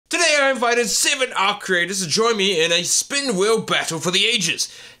I invited 7 Ark creators to join me in a spin wheel battle for the ages,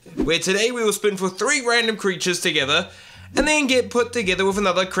 where today we will spin for 3 random creatures together, and then get put together with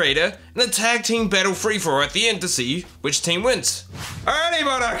another creator in a tag team battle free-for-all at the end to see which team wins. Alrighty,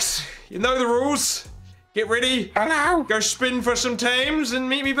 Monarchs, you know the rules. Get ready. Hello. Go spin for some tames and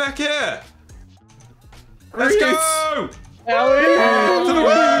meet me back here. Let's go! To the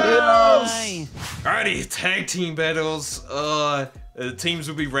wheels! Alrighty, tag team battles. The teams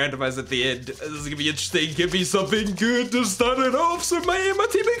will be randomized at the end. This is gonna be interesting. Give me something good to start it off so my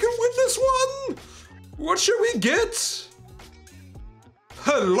team can win this one. What should we get?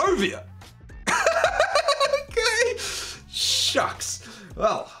 Hellovia. Okay. Shucks.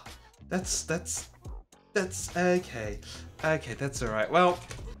 Well, that's okay. Okay, that's all right. Well,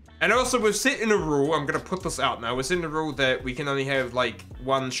 and also we've set in a rule. I'm gonna put this out now. We're setting a rule that we can only have like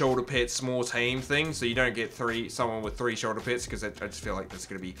 1 shoulder pet small tame thing, so you don't get someone with 3 shoulder pets, because I just feel like that's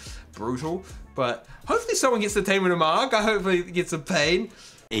gonna be brutal. But hopefully someone gets the tame in a mark. I hopefully get some pain.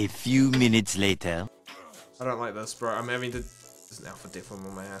 A few minutes later. I don't like this, bro. I'm having to. There's an alpha death worm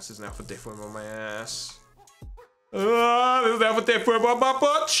on my ass. There's an alpha death worm on my ass. There's an alpha death worm on my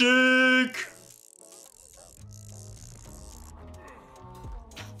butt cheek.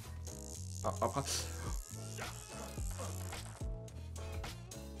 Up.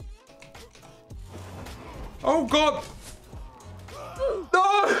 Oh god!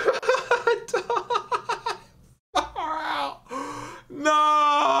 No!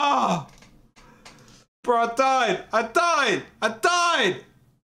 No! Bro, I died!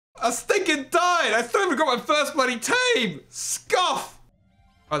 I stinking died! I still haven't got my first bloody tame! Scuff!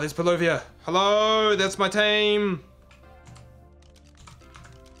 Oh, there's Pelovia. Hello, that's my tame.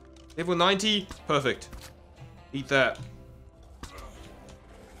 Level 90, perfect. Eat that.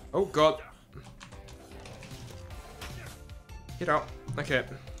 Oh god. Get out. Okay.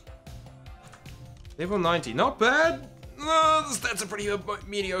 Level 90, not bad. The stats are pretty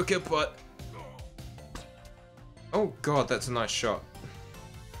mediocre, but... Oh god, that's a nice shot.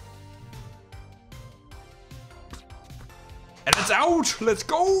 And it's out! Let's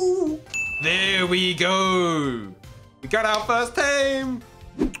go! There we go! We got our first tame!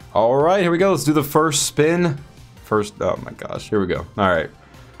 Alright, here we go. Let's do the first spin. Oh my gosh, here we go. Alright.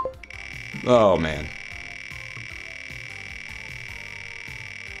 Oh man.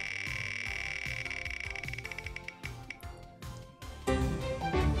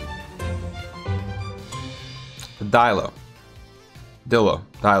 Dilo.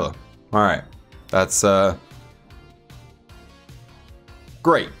 Alright. That's,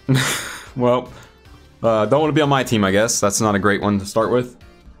 great. Well, don't want to be on my team, I guess. That's not a great one to start with.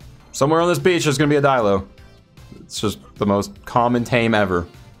 Somewhere on this beach, there's gonna be a Dilo. It's just the most common tame ever.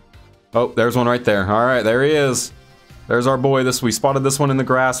 Oh, there's one right there. Alright, there he is. There's our boy. We spotted this one in the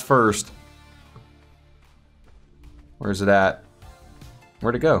grass first. Where's it at?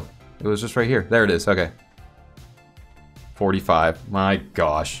 Where'd it go? It was just right here. There it is. Okay. 45. My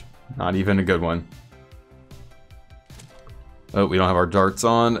gosh. Not even a good one. Oh, we don't have our darts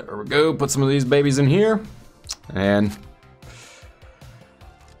on. There we go. Put some of these babies in here. And...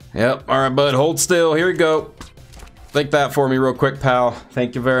 Yep. Alright, bud. Hold still. Here we go. Think that for me real quick, pal.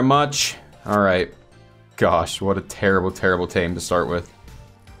 Thank you very much. Alright. Gosh, what a terrible, terrible tame to start with.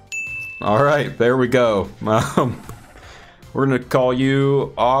 Alright, there we go. We're gonna call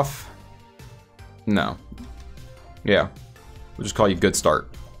you off. No. Yeah. We'll just call you good start.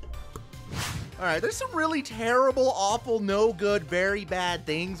 Alright, there's some really terrible, awful, no good, very bad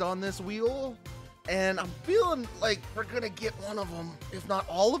things on this wheel. And I'm feeling like we're gonna get one of them, if not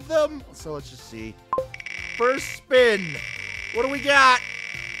all of them. So let's just see. First spin. What do we got?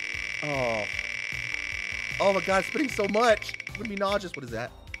 Oh. Oh my god, spinning so much. It's gonna be nauseous. What is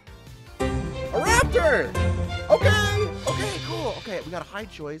that? A raptor! Okay, cool. Okay, we got a high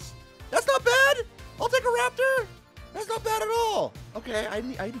choice. That's not bad. I'll take a raptor. That's not bad at all. Okay,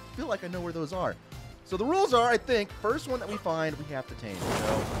 I feel like I know where those are. So the rules are, I think, first one that we find, we have to tame. So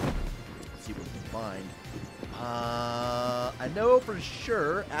let's see what we can find. I know for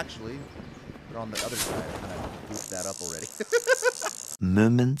sure, actually, but on the other side, I kind of goofed that up already.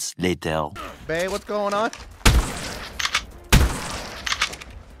 Moments later. Bae, what's going on?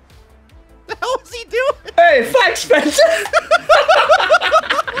 The hell is he doing? Hey, thanks, Spencer!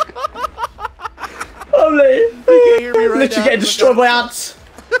 Lovely. You can't hear me right Literally now. getting destroyed by ants.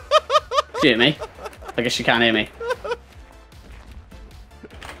 Do you hear me? I guess you can't hear me.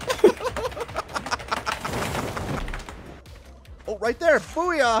 Oh, right there.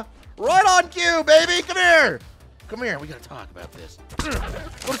 Booyah. Right on cue, baby. Come here. Come here. We got to talk about this. Go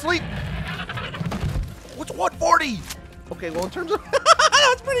to sleep. What's 140? Okay, well, in terms of...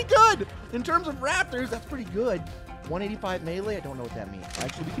 That's That's pretty good. In terms of raptors, that's pretty good. 185 melee, I don't know what that means.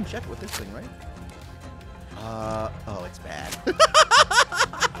 Actually, we can check with this thing, right? Oh, it's bad.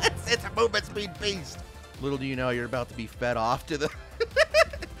 it's a movement speed beast. Little do you know, you're about to be fed off to the...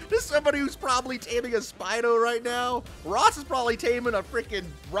 to somebody who's probably taming a Spino right now. Ross is probably taming a freaking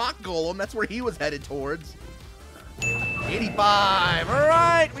rock golem. That's where he was headed towards. 85. All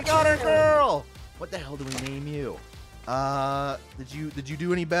right, we got our girl. What the hell do we name you? Did you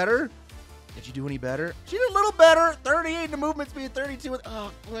do any better? Did you do any better? She did a little better. 38 in the movement speed, 32 with,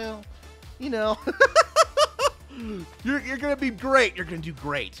 oh, well, you know. You're gonna be great. You're gonna do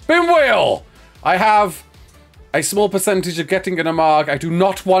great. Binwheel! I have a small percentage of getting an Amag. I do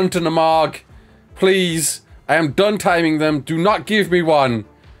not want an Amag. Please. I am done timing them. Do not give me one.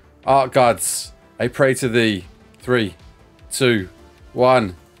 Ark gods, I pray to thee. 3, 2,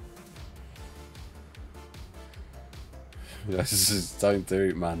 1. Don't do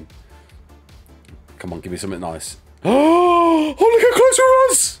it, man. Come on, give me something nice. Oh, look how close it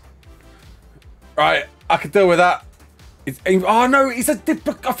was! Right, I can deal with that. Oh no, it's a dip.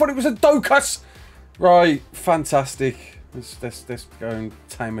 I thought it was a Docus. Right, fantastic. Let's go and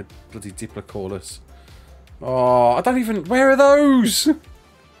tame a bloody Diplodocus. Oh, I don't even. Where are those?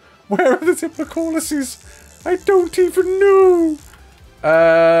 Where are the Diplodocus? I don't even know.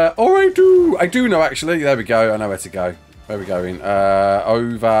 Or I do. I do know actually. There we go. I know where to go. Where are we going?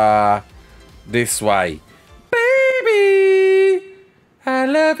 Over this way. Baby, I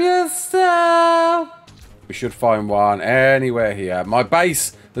love you so. We should find one anywhere here. My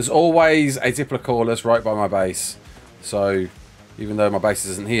base, there's always a Diplodocus right by my base. So, even though my base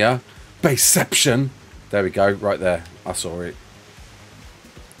isn't here, baseception. There we go, right there. I saw it.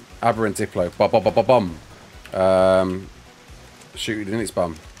 Aberrant Diplo. Bum. Shoot it in its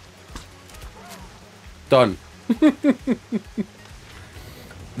bum. Done.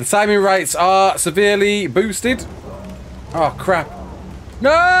 The timing rates are severely boosted. Oh, crap.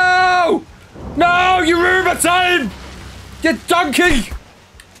 No! No, you ruined my time! You donkey!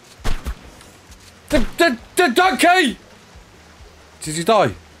 The donkey! Did you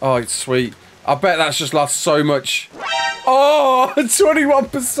die? Oh, it's sweet. I bet that's just lost so much. Oh,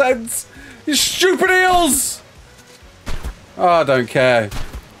 21%! You stupid eels! Oh, I don't care.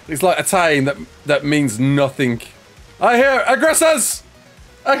 It's like a tame that means nothing. I hear aggressors!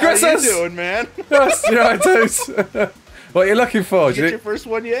 Aggressors! How you doing, man? Yes, yeah, I do. What are you looking for? Did you get your first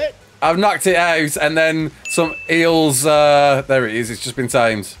one yet? I've knocked it out, and then some eels. There it is. It's just been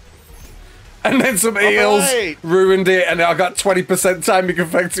tamed. And then some eels ruined it, and I got 20% timing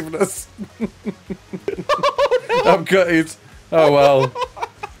effectiveness. Oh, no. I'm gutted. Oh well.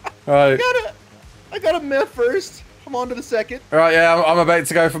 Right. I got a myth first. I'm on to the second. All right, yeah, I'm about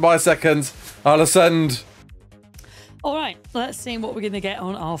to go for my second. I'll ascend. All right, let's see what we're gonna get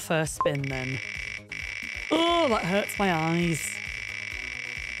on our first spin then. Oh, that hurts my eyes.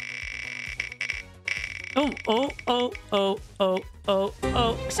 Oh.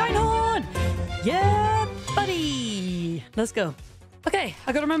 Shinehorn! Yeah, buddy! Let's go. Okay,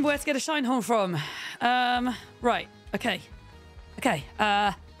 I gotta remember where to get a Shinehorn from. Right, okay.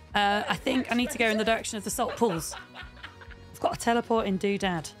 I think I need to go in the direction of the salt pools. I've got a teleport in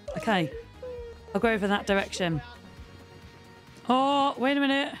Doodad. Okay, I'll go over that direction. Oh, wait a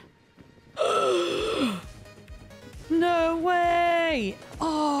minute. No way!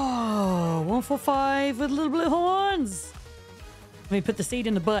 Oh, 145 with little blue horns. Let me put the seed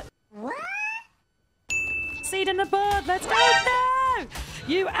in the butt. Seed in the butt. Let's go now!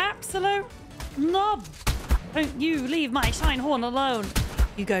 You absolute knob! Don't you leave my Shinehorn alone.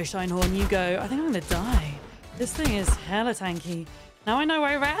 You go, Shinehorn, you go. I think I'm gonna die. This thing is hella tanky. Now I know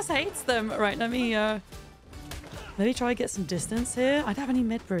why Raz hates them. Right, let me maybe try to get some distance here. I don't have any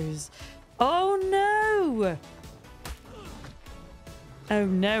mid brews. Oh no! Oh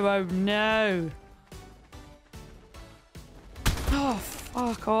no, oh no. Oh,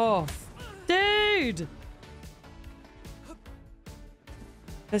 fuck off. Dude!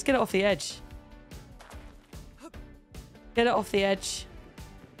 Let's get it off the edge. Get it off the edge.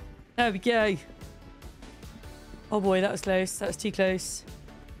 There we go. Oh boy, that was close. That was too close.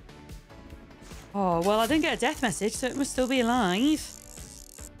 Oh, well, I didn't get a death message, so it must still be alive.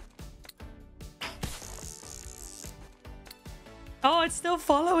 Oh, it's still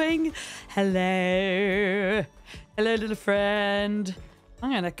following. Hello. Hello, little friend. I'm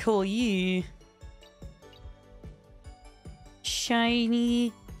going to call you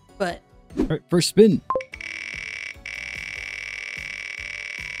Shiny Butt. All right, first spin.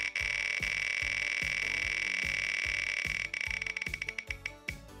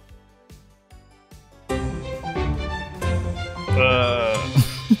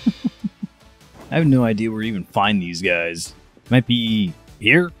 I have no idea where to even find these guys. Might be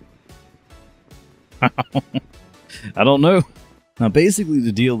here? I don't know. Now, basically,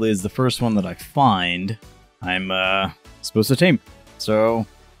 the deal is the first one that I find, I'm supposed to tame. So,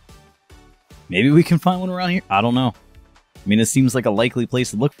 maybe we can find one around here? I don't know. I mean, it seems like a likely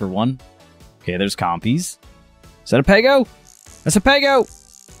place to look for one. Okay, there's compies. Is that a Pego? That's a Pego!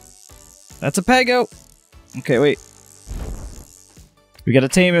 That's a Pego! Okay, wait. We gotta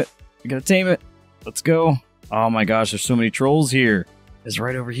tame it. We gotta tame it. Let's go. Oh my gosh, there's so many trolls here. It's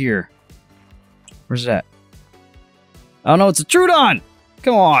right over here. Where's it at? Oh no, it's a Trudon!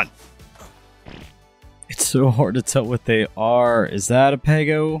 Come on! It's so hard to tell what they are. Is that a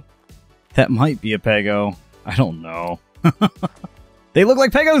Pego? That might be a Pego. I don't know. They look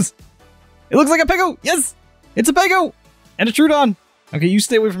like Pegos! It looks like a Pego! Yes! It's a Pego! And a Trudon! Okay, you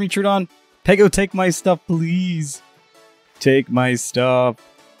stay away from me, Trudon. Pego, take my stuff, please. Take my stuff.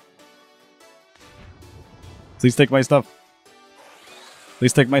 Please take my stuff.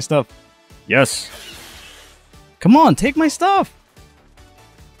 Please take my stuff. Yes. Come on, take my stuff.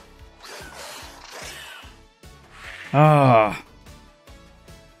 Ah.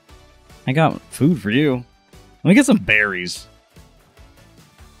 I got food for you. Let me get some berries.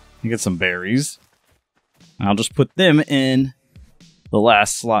 Let me get some berries. I'll just put them in the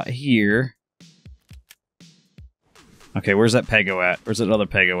last slot here. Okay, where's that Pego at? Where's that other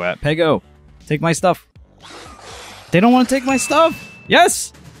Pego at? Pego, take my stuff. They don't want to take my stuff.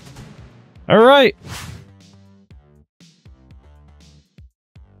 Yes. All right.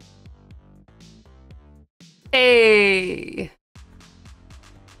 Hey.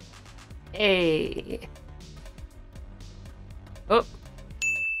 Hey. Oh.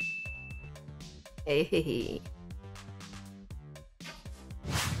 Hey.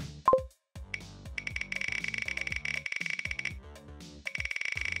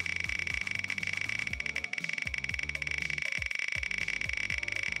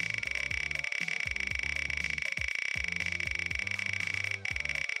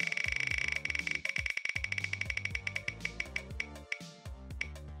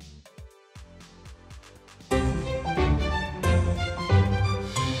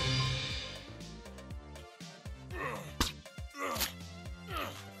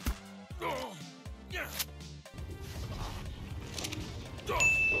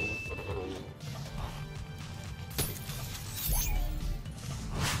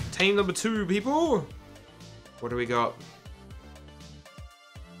 Tame number 2, people. What do we got?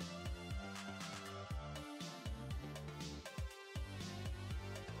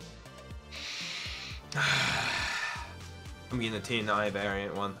 I'm getting a TNI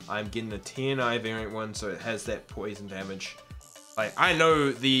variant one. I'm getting a TNI variant one, so it has that poison damage. Like, I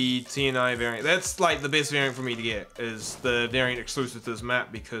know the TNI variant, that's like the best variant for me to get, is the variant exclusive to this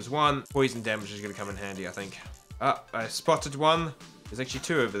map, because one, poison damage is going to come in handy, I think. Ah, I spotted one. There's actually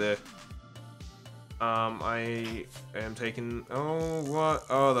 2 over there. I am taking... Oh, what?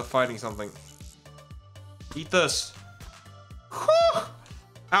 Oh, they're fighting something. Eat this.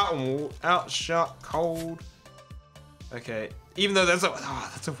 Outshot cold. Okay. Even though that's a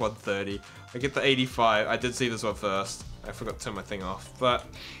 130. I get the 85. I did see this one first. I forgot to turn my thing off. But,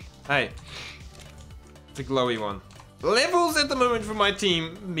 hey. It's a glowy one. Levels at the moment for my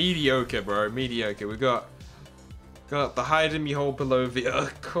team, mediocre, bro. Mediocre. We got the hide and behold below the... Oh,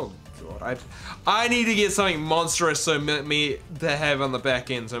 God. I need to get something monstrous so me to have on the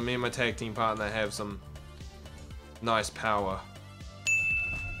back end, so me and my tag team partner have some nice power.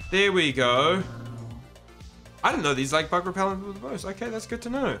 There we go. I didn't know these like bug repellent were the most. Okay, that's good to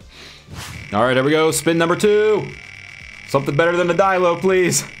know. All right, here we go. Spin number 2. Something better than a Dilo,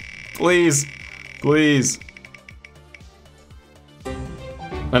 please. Please. Please.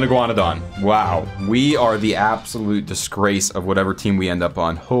 An Iguanodon. Wow. We are the absolute disgrace of whatever team we end up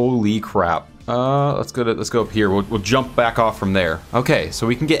on. Holy crap. Let's go up here. We'll jump back off from there. Okay, so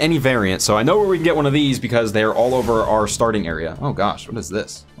we can get any variant. So I know where we can get one of these because they're all over our starting area. Oh gosh, what is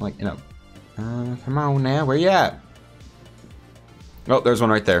this? Like, you know. Come on now, where you at? Oh, there's one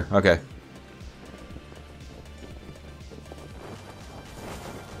right there. Okay.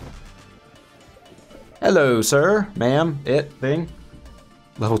 Hello, sir, ma'am, it, thing.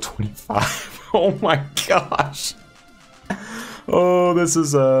 Level 25. Oh my gosh. Oh, this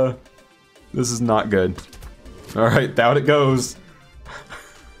is not good. All right, down it goes.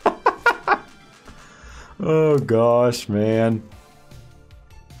 Oh gosh, man.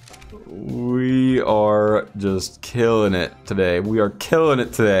 We are just killing it today. We are killing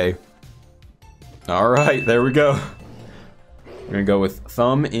it today. All right, there we go. We're gonna go with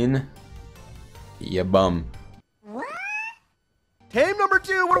thumb in ya bum. Tame number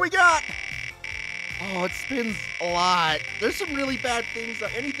 2, what do we got? Oh, it spins a lot. There's some really bad things.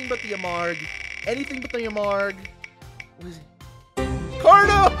 Anything but the Amarg. Anything but the Amarg. What is it?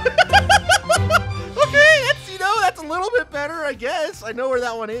 Carno! Okay, that's a little bit better, I guess. I know where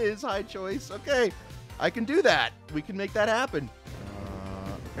that one is. High choice. Okay, I can do that. We can make that happen.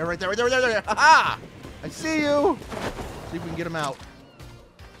 Yeah, right there, right there, right there, right there. Ha-ha! I see you. See if we can get him out.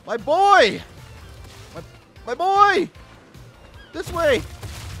 My boy! My boy! This way!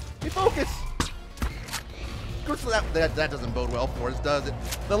 Hey, focus! That doesn't bode well for us, does it?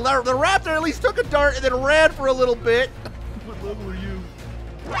 The raptor at least took a dart and then ran for a little bit. What level are you?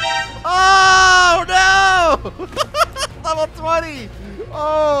 Oh, no! Level 20!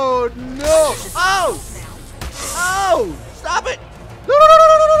 Oh, no! Oh! Oh! Stop it! No, no, no,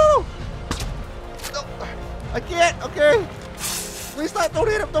 no, no, no, no! I can't, okay. Please don't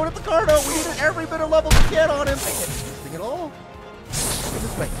hit him, don't hit the car, no. We need every bit of level we can on him. I can't do this thing at all. Go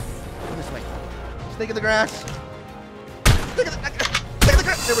this way. Go this way. Snake in the grass. Snake in the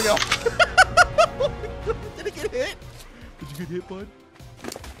grass. There we go. Did it get hit? Did you get hit, bud?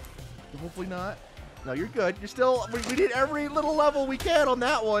 Hopefully not. No, you're good. You're still, we need every little level we can on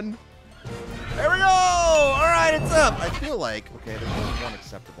that one. There we go! All right, it's up. I feel like, okay, there's only one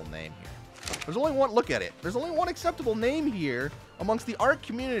acceptable name here. There's only one, look at it. There's only one acceptable name here amongst the Ark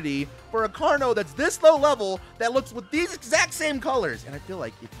community for a Carno that's this low level that looks with these exact same colors. And I feel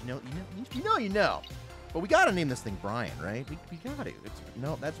like if you know, you know. But we gotta name this thing Brian, right? We gotta.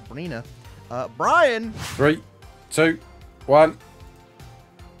 No, that's Brina. Brian. 3, 2, 1.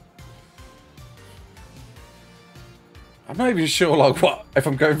 I'm not even sure, like, what, if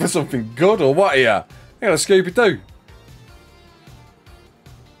I'm going for something good or what here. I got a Scooby-Doo.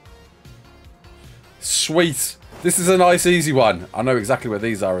 Sweet. This is a nice, easy one. I know exactly where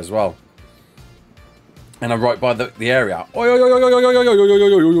these are as well. And I'm right by the area. Oi, oi, oi, oi, oi, oi, oi, oi,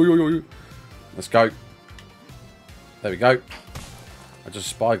 oi, oi, oi, oi, oi. Let's go. There we go. I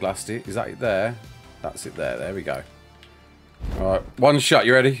just spyglassed it. Is that it there? That's it there. There we go. Alright, one shot.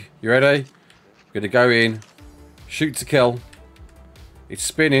 You ready? You ready? Gonna go in. Shoot to kill. It's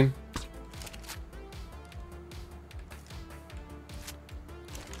spinning.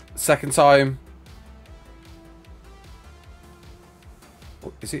 Second time.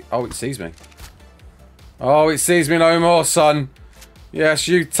 What is it? Oh, it sees me. Oh, it sees me no more, son. Yes,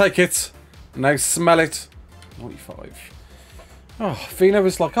 you take it. Now smell it. 95. Oh, Veno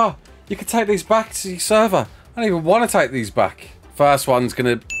was like, oh, you can take these back to your server. I don't even want to take these back. First one's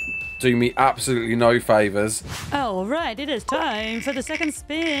going to do me absolutely no favours. All right, it is time for the second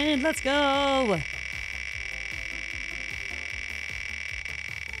spin. Let's go.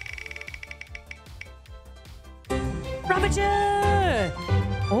 Ravager!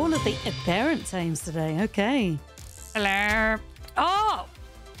 All of the apparent tames today. Okay. Hello. Oh!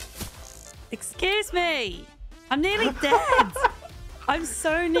 Excuse me. I'm nearly dead. I'm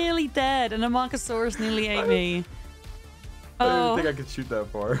so nearly dead, and a Marcosaurus nearly ate me. I didn't think I could shoot that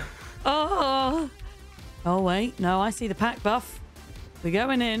far. Oh. Oh, wait. No, I see the pack buff. We're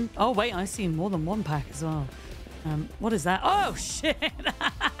going in. Oh, wait. I see more than one pack as well. What is that? Oh, shit.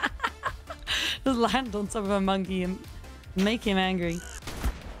 Just land on top of a monkey and make him angry.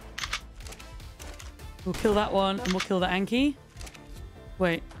 We'll kill that one and we'll kill the Anki.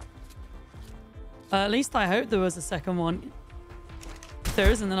 Wait. At least I hope there was a second one. If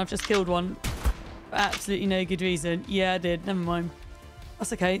there isn't, then I've just killed one. For absolutely no good reason. Yeah, I did. Never mind.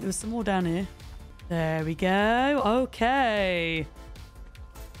 That's okay. There was some more down here. There we go. Okay.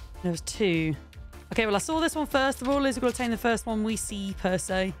 There was two. Okay, well, I saw this one first. The rule is we've got to tame the first one we see, per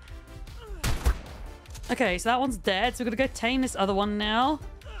se. Okay, so that one's dead. So we're going to go tame this other one now.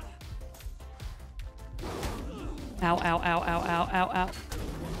 Ow, ow, ow, ow, ow, ow, ow.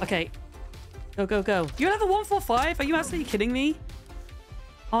 Okay. Go, go, go. You're level 145? Are you absolutely kidding me?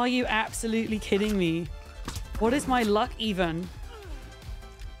 Are you absolutely kidding me? What is my luck even?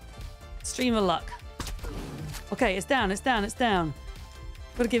 Streamer luck. Okay, it's down, it's down, it's down.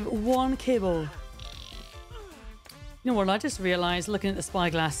 Gotta give it one kibble. You know what? I just realized looking at the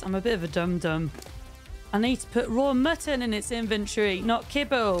spyglass, I'm a bit of a dum-dum. I need to put raw mutton in its inventory, not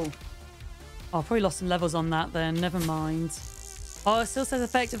kibble. Oh, I probably lost some levels on that then. Never mind. Oh, it still says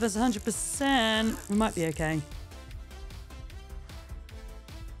effective as 100%. We might be okay.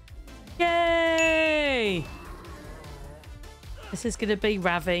 Yay! This is going to be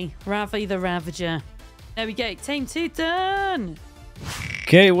Ravi. Ravi the Ravager. There we go. Tame 2 done!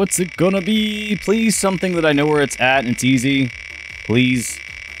 Okay, what's it gonna be? Please, something that I know where it's at and it's easy. Please.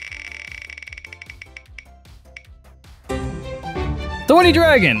 Thorny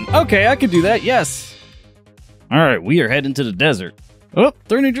Dragon! Okay, I could do that, yes. Alright, we are heading to the desert. Oh,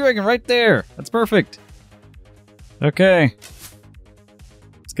 third new dragon right there. That's perfect. Okay.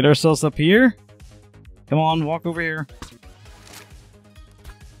 Let's get ourselves up here. Come on, walk over here.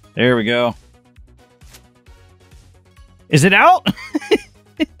 There we go. Is it out?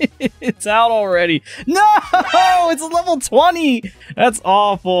 It's out already. No! It's level 20! That's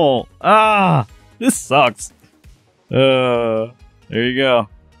awful. Ah, this sucks. There you go.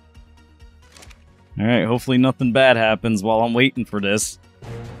 Alright, hopefully nothing bad happens while I'm waiting for this.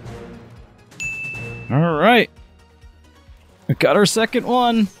 Alright. We got our second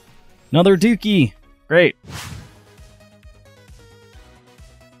one. Another dookie. Great.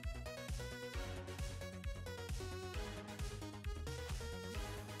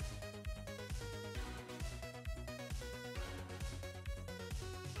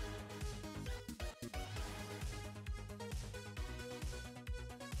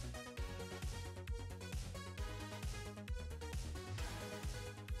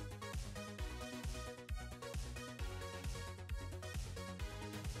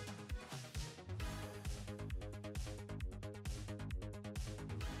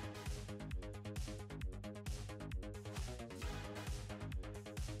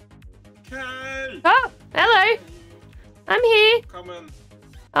 Okay. Oh, hello. I'm here. Coming.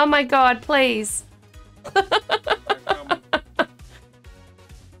 Oh my god, please.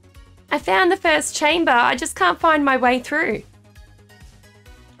 I found the first chamber. I just can't find my way through.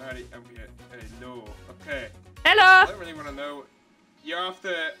 Alrighty, I'm here. Hello. Okay. Hello. I don't really want to know. You're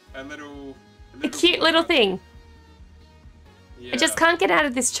after a little A cute little thing. Yeah. I just can't get out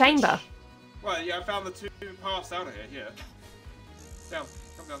of this chamber. Well, yeah, I found the two paths out of here. Here. Down.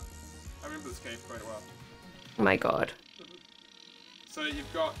 Come down. I remember this cave quite a while. Oh my god. So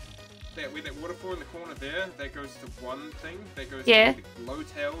you've got that with that waterfall in the corner there. That goes to one thing. That goes Yeah. to the glow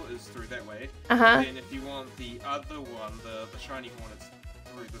tail is through that way. Uh-huh. And then if you want the other one, the shiny horn, it's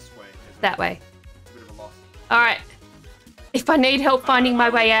through this way. That way. It's a bit of a loss. Alright. If I need help finding my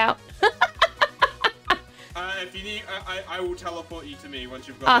way out. If you need, I will teleport you to me once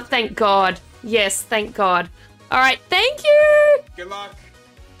you've got. Oh, the thank ticket. God. Yes, thank God. Alright, thank you! Good luck.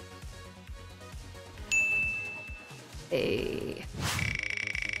 Hey.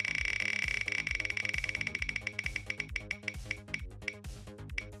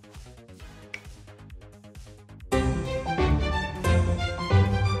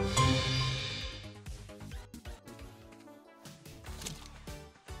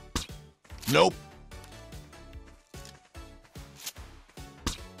 Nope.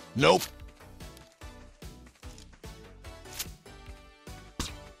 Nope.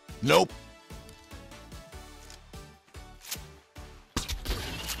 Nope.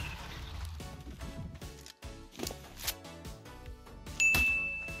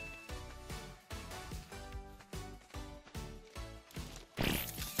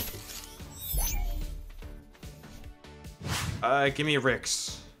 Give me a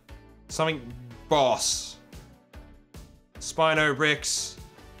Rex. Something boss. Spino Rex.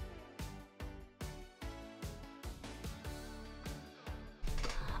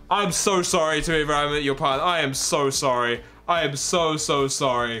 I'm so sorry to whoever I'm at your partner. I am so sorry. I am so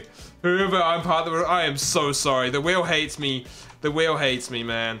sorry. Whoever I'm partnered with, I am so sorry. The wheel hates me. The wheel hates me,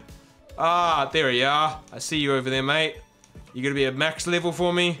 man. Ah, there you are. I see you over there, mate. You gonna be a max level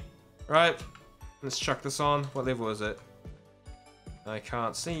for me? Right? Let's chuck this on. What level is it? I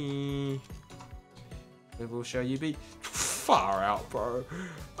can't see. Level shall you be? Far out, bro.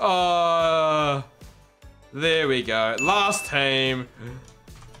 There we go. Last time.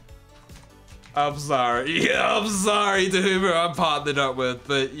 I'm sorry. Yeah, I'm sorry to whoever I'm partnered up with,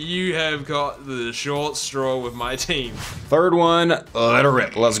 but you have got the short straw with my team. Third one, let her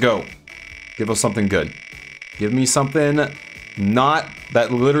rip. Let's go. Give us something good. Give me something not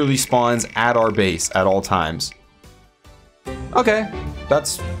that literally spawns at our base at all times. Okay,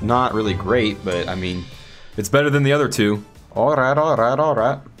 that's not really great, but I mean, it's better than the other two. All right, all right, all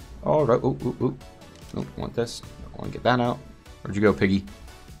right. All right, ooh, ooh, ooh. Don't want this. I want to get that out. Where'd you go, piggy?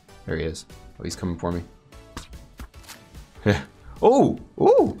 There he is. Oh, he's coming for me. Yeah. Oh,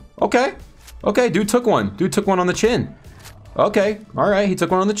 ooh, okay. Okay, dude took one. Dude took one on the chin. Okay, all right, he took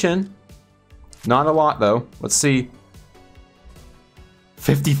one on the chin. Not a lot, though. Let's see.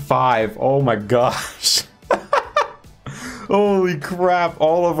 55. Oh, my gosh. Holy crap,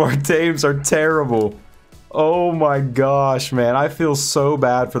 all of our tames are terrible. Oh, my gosh, man. I feel so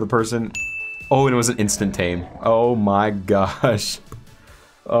bad for the person. Oh, and it was an instant tame. Oh, my gosh.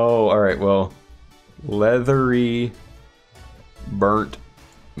 Oh, all right, well. Leathery burnt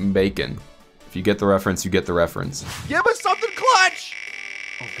bacon. If you get the reference, you get the reference. Give us something clutch!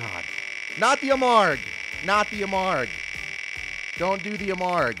 Oh, God. Not the Amarg. Not the Amarg. Don't do the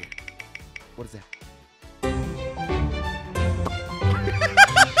Amarg. What is that?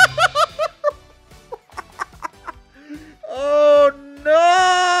 Oh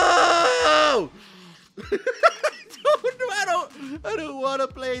no! I don't want to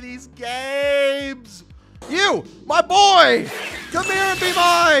play these games. You, my boy, come here and be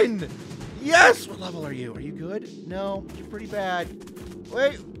mine. Yes. What level are you? Are you good? No, you're pretty bad.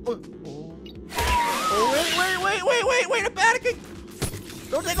 Wait. Wait, I'm panicking.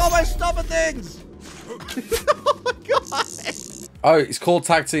 Don't take all my stuff and things. Oh my god. Oh, it's called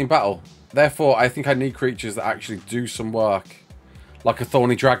Tag Team Battle. Therefore, I think I need creatures that actually do some work. Like a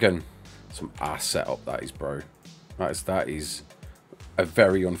Thorny Dragon. Some ass setup that is, bro. That is a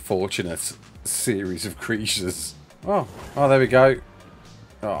very unfortunate series of creatures. Oh, there we go.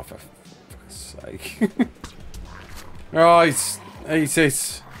 Oh, for fuck's sake. Right, eat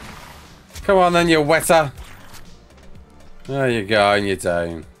it. Come on then, you wetter. There you go, and you're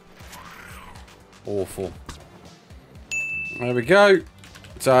down. Awful. There we go.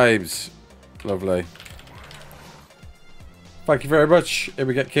 Times. Lovely. Thank you very much. Here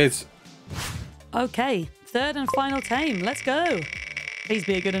we get, kids. Okay, third and final tame. Let's go. Please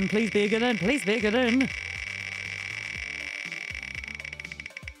be a good one. Please be a good one. Please be a good one.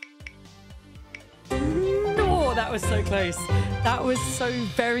 No, that was so close. That was so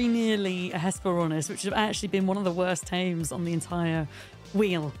very nearly a Hesperornis, which would have actually been one of the worst tames on the entire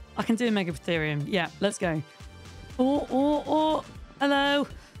wheel. I can do a Megatherium. Yeah, let's go. Hello.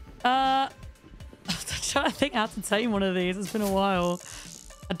 I'm trying to think how to tame one of these. It's been a while.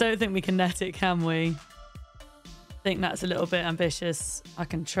 I don't think we can net it, can we? I think that's a little bit ambitious. I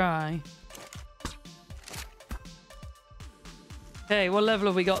can try. Okay, what level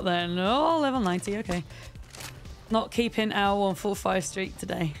have we got then? Oh, level 90, okay. Not keeping our 145 streak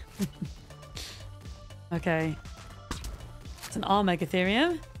today. Okay. It's an R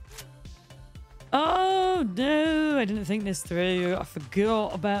Megatherium. Oh, no, I didn't think this through. I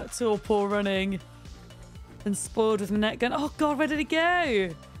forgot about Torpor running. And spoiled with my net gun. Oh, God, where did it go?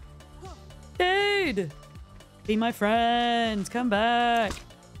 Dude! Be my friend. Come back.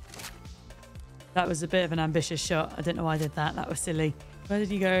 That was a bit of an ambitious shot. I don't know why I did that. That was silly. Where did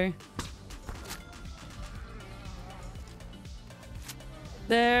he go?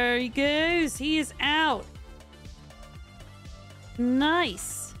 There he goes. He is out.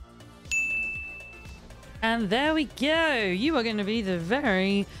 Nice. And there we go. You are going to be the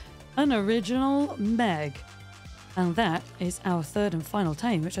very unoriginal Meg. And that is our third and final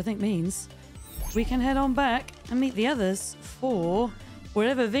tame, which I think means we can head on back and meet the others for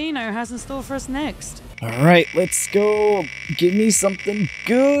whatever Veno has in store for us next. All right, let's go. Give me something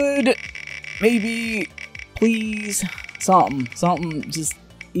good. Maybe, please, something just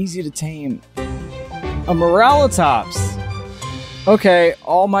easy to tame. A Moralitops. Okay,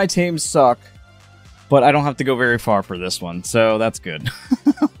 all my tames suck, but I don't have to go very far for this one, so that's good.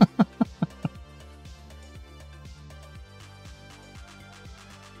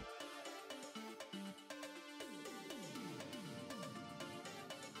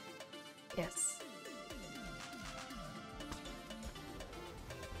 Yes.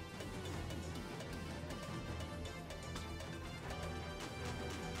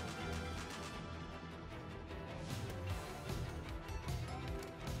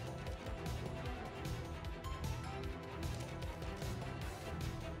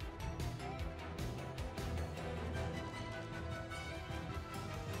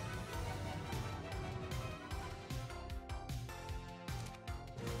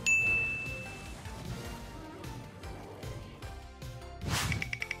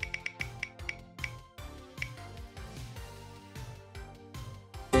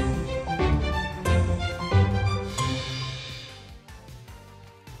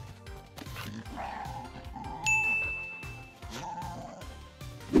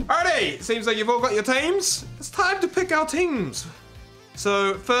 Alrighty, seems like you've all got your teams. It's time to pick our teams.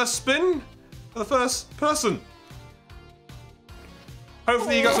 So, first spin for the first person.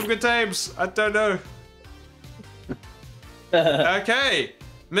 Hopefully you got some good teams. I don't know. Okay,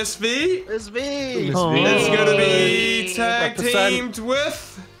 Miss V. Miss V. Is going to be tag teamed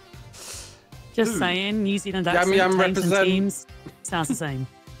with... Just saying, New Zealand Yum, yum, accent, tames and represent. teams sounds the same.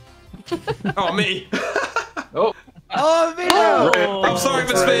 Oh, me. Oh, Veno. I'm sorry,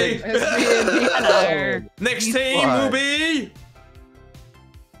 Miss V. Hello. Next You team fun. will be...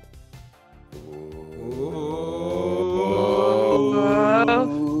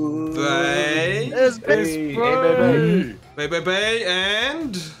 They... It's Pittsburgh. Bay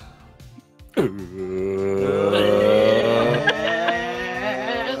and...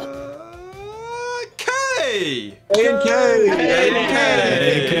 K. A&K.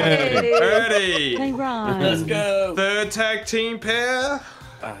 Ready. They run. Let's go. Third tag team pair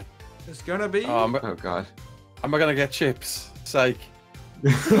is gonna be. Oh god. Am I gonna get chips? Sake.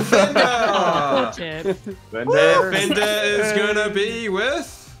 Poor Chip. Fender is gonna be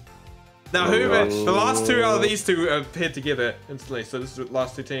with. Now, who? The last two out of these two are paired together instantly. So this is the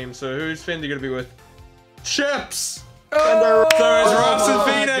last two teams. So who's Fender gonna be with? Chips. So it's Ross and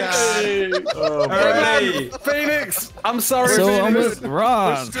Phoenix. Alrighty. Phoenix. I'm sorry. So Phoenix. I'm with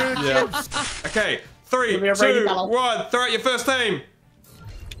Ron. Yeah. Okay. 3, 2, 1. Throw out your first name.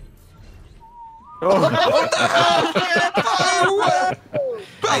 What the hell?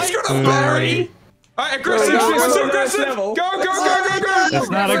 He's got a berry. Alright, aggressive. What's so aggressive? Go, go, go, go, go. That's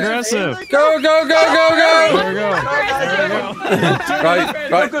not aggressive. Go, go, go, go, go. There we go.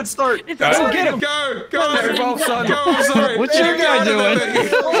 Right. Good start. Go get him. Go, go. Involve, son. Go, I'm sorry. What's your guy doing?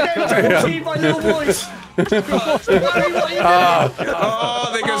 Keep on your voice. Oh,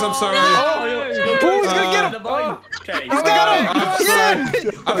 there goes, I'm sorry. Who's gonna get him? Okay. He's got him.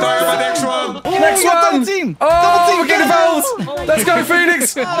 I'm throwing my next one. Next one. Double team. Oh, we're getting involved. Let's go,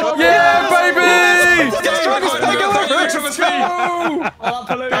 Phoenix. Yeah, baby.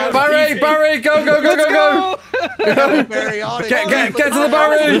 Barry, go, go, go, go, go. Get to the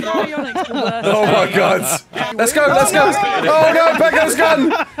Barry. Oh my God. Let's go. Oh no, back up, gun.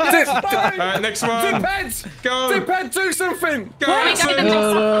 Next one. Go. Diphead, do something. Go.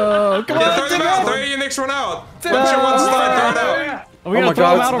 Come on, Throw them out. Throw your next one out. Once your one's done, throw it out. Are we gonna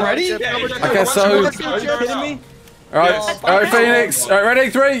throw him out already? I guess so. Are you kidding me? All right, Phoenix. All right, ready?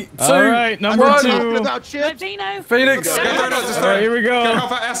 3, 2, All right, number 1. 2. Veno. Phoenix. Go, throw it out. Just All throw right, it. here we Go go.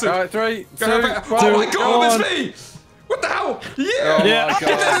 half at acid. All right, 3, 2, Go half at. 1. Oh my God, it's me. What the hell? Yeah. Yeah. Get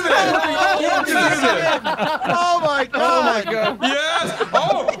out of there. Get out of there. Oh my God! Yes!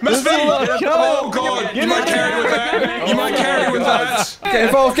 Oh, Miss V! Oh God! You might carry with that! You might carry with that! Get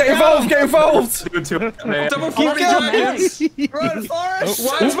involved! Double 40 dragons! Run, Forrest!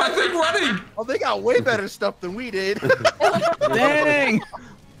 Why is my thing running? Oh, they got way better stuff than we did. Dang.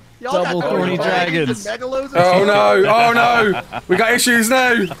 Double thorny dragons. Oh no! We got issues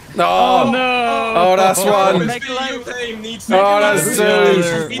now! Oh no! Oh, that's one! Miss V, your team needs to Oh, that's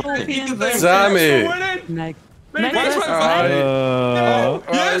 2! Tame! Meg. Where's my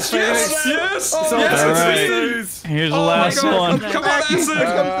Yes! Here's the last one. Come on,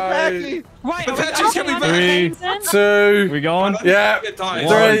 Acid! Right, The Patches can be back! 3, 2. We going? Yeah.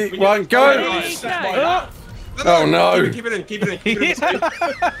 3, 1, go! Oh no! Keep it in, keep it in, keep it in.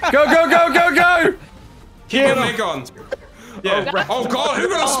 Go! Keep it Meg on. Yeah. Oh God, who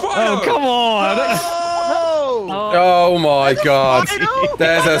got a spider? Oh, come on! Oh my God!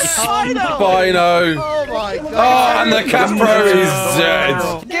 There's a Spino! Oh my God! Oh, and the Capro is dead!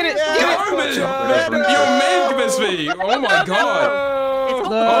 Get it! Go, man! You're Meg, Miss V! Oh my God! Oh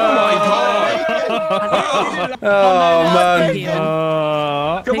my God! Oh man!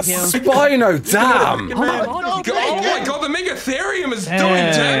 Spino. Spino, damn! Oh my God, the Megatherium is doing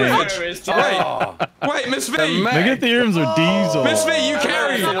damage! Wait, Miss V! Megatheriums are diesel. Miss V, you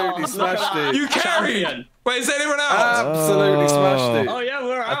carried! Absolutely smashed it. You carried! Wait, is anyone out? Absolutely smashed it. Oh yeah,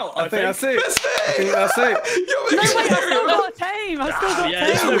 we're out. I think that's it. Miss V! I think that's it. You're No, wait, I still Megatherium! got Tame. I still got Yeah,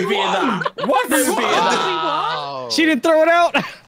 there's no Tame. beating that. What? There's no beating that. She didn't throw it out.